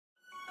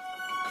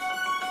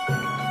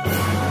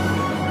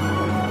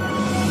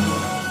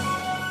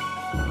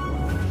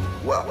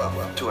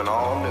Welcome to an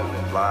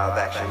all-new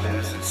live-action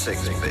news at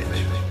 6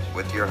 bitch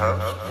with your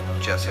host,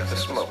 Jessica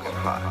Smoking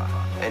Hot,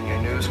 and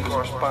your news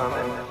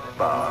correspondent,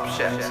 Bob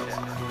Shatzlaw.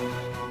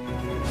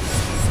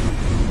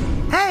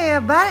 Hey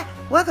everybody,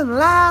 welcome to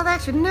Live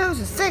Action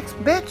News at 6,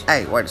 bitch.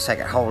 Hey, wait a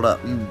second, hold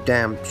up. You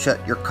damn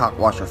shut your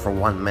cockwasher for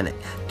 1 minute.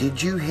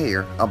 Did you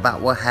hear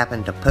about what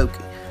happened to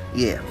Pookie?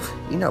 Yeah,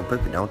 you know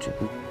Pookie, don't you?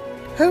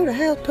 Who the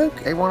hell's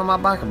Pookie? Hey, one of my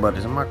biker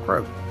buddies in my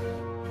crew.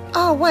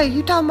 Oh wait,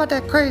 you talking about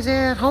that crazy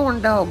ass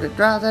horn dog that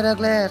drives that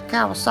ugly ass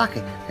Kawasaki?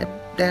 That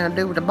damn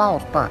dude with the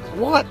bald spot.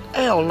 What?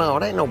 Hell no,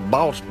 it ain't no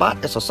bald spot.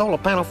 It's a solar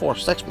panel for a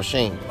sex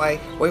machine. Hey,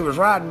 we was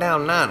riding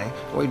down 90,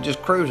 we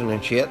just cruising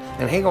and shit,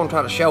 and he gonna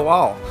try to show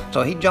off.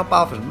 So he jump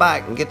off his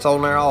bike and gets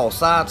on there all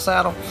side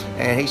saddle,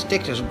 and he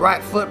sticks his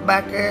right foot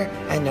back there,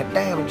 and the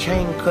damn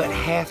chain cut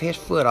half his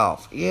foot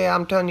off. Yeah,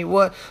 I'm telling you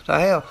what. So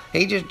hell,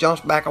 he just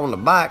jumps back on the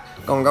bike,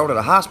 gonna go to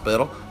the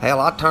hospital.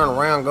 Hell, I turn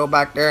around, go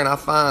back there, and I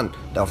find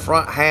the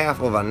front half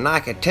of a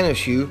Nike tennis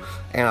shoe,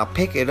 and I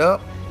pick it up,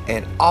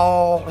 and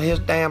all his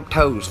damn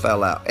toes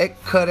fell out. It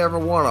cut every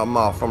one of them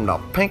off, from the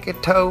pinky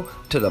toe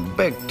to the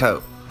big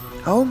toe.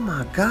 Oh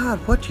my God,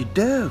 what'd you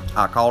do?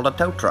 I called a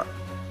tow truck.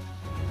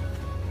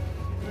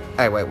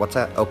 Hey, wait, what's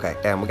that? Okay,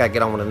 damn, we gotta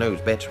get on with the news,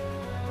 bitch.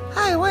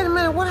 Hey, wait a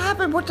minute, what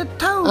happened with the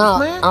toes,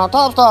 man?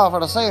 Top star for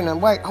the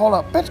evening. Wait, hold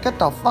up, bitch, get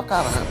the fuck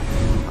out of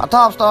here. Our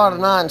top star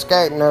tonight in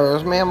skating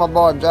news, me and my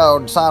boy Joe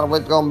decided we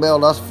was gonna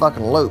build us a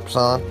fucking loop,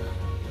 son.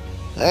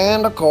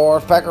 And of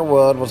course,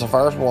 Peckerwood was the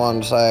first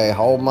one to say,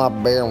 hold my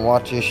beer and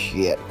watch this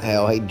shit.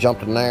 Hell, he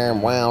jumped in there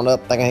and wound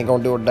up thinking he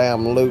gonna do a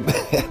damn loop.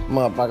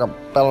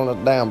 Motherfucker fell in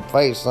his damn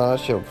face, son.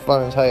 That shit was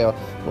funny as hell.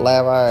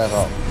 Laugh our ass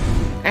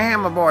off.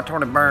 And my boy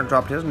Tony Burns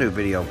dropped his new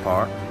video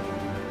part.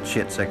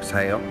 Shit sick as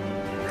hell.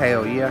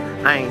 Hell yeah,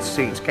 I ain't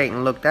seen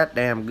skating look that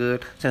damn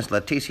good since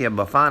Leticia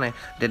Buffani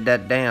did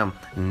that damn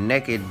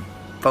naked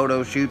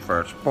photo shoot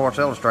for Sports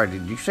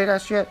Illustrated. Did you see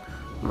that shit?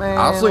 Man,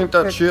 I seen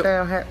that shit.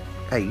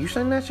 Hey, you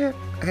seen that shit?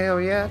 Hell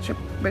yeah, that shit,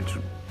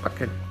 bitch,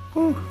 fucking,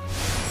 whew.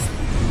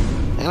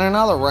 And in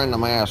other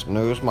random ass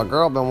news, my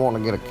girl been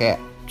wanting to get a cat.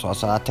 So I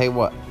said, I tell you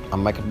what, I'll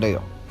make a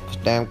deal. If this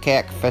damn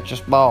cat can fetch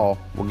this ball,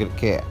 we'll get a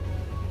cat.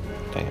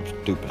 Damn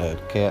stupid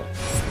head cat.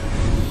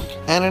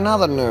 And in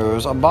other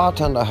news, a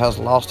bartender has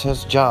lost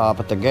his job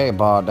at the gay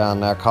bar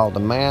down there called the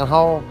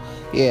Manhole.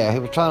 Yeah, he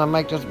was trying to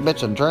make this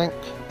bitch a drink,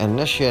 and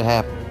this shit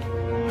happened.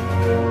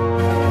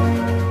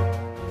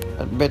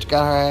 That bitch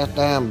got her ass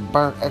damn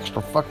burnt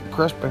extra fucking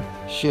crispy.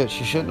 Shit,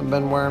 she shouldn't have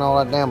been wearing all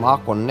that damn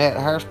Aqua Net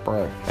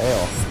hairspray.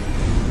 Hell.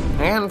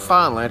 And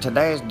finally,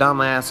 today's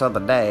dumbass of the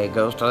day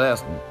goes to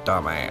this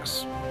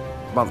dumbass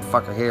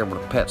motherfucker here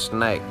with a pet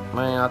snake.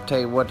 Man, I'll tell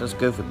you what, this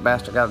goofy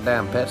bastard got a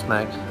damn pet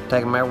snake.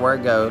 Take him everywhere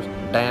he goes.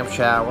 Damn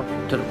shower,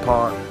 to the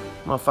park.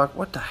 Motherfucker,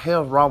 what the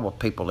hell's wrong with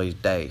people these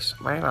days?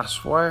 Man, I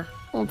swear,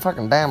 I'm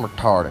fucking damn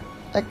retarded.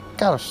 They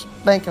got a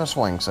stinking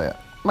swing set.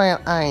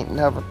 Man, I ain't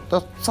never...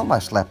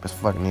 Somebody slap this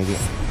fucking idiot.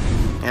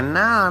 And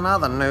now in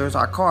other news,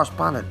 our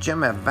correspondent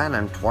Jimmy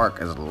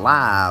Vanentwerk is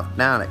live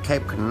down at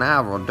Cape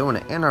Canaveral doing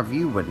an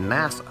interview with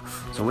NASA.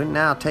 So we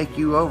now take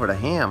you over to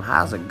him.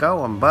 How's it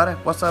going, buddy?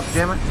 What's up,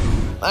 Jimmy?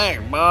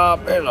 Thanks,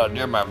 Bob. It's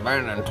Jimmy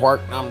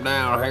Vanentwerk. I'm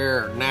down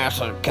here at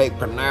NASA at Cape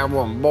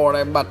Canaveral, and boy,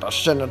 they about to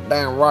send a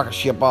damn rocket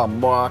ship off.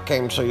 Boy, I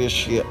came to see this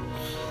shit.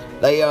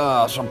 They,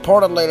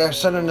 supposedly they're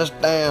sending this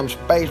damn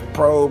space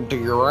probe to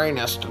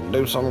Uranus to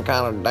do some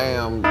kind of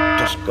damn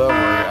discovery.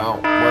 Oh,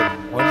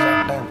 wait, what is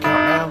that damn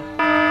countdown?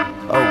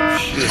 Oh,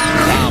 shit.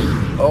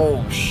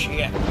 Oh,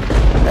 shit.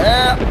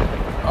 Yeah.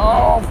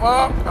 Oh,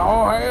 fuck.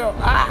 Oh, hell.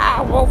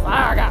 Ah, whoa,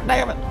 fire,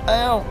 goddammit.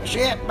 Oh,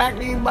 shit. Back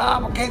to you,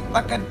 Bob. I can't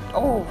fucking...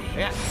 Oh,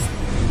 shit.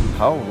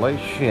 Holy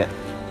shit.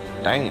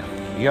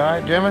 Damn. You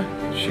alright, Jimmy?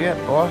 Shit,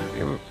 boy.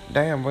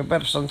 Damn, we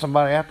better send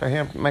somebody after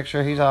him to make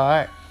sure he's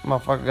alright.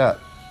 Motherfucker got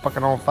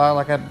fucking on fire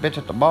like that bitch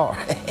at the bar.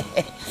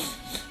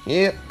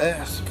 Yep,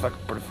 that's fucking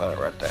pretty funny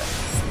right there.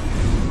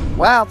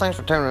 Well, thanks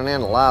for tuning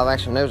in to Live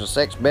Action News of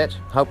 6, bitch.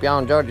 Hope y'all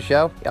enjoyed the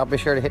show. Y'all be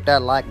sure to hit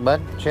that like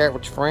button, share it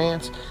with your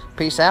friends.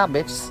 Peace out,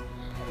 bitches.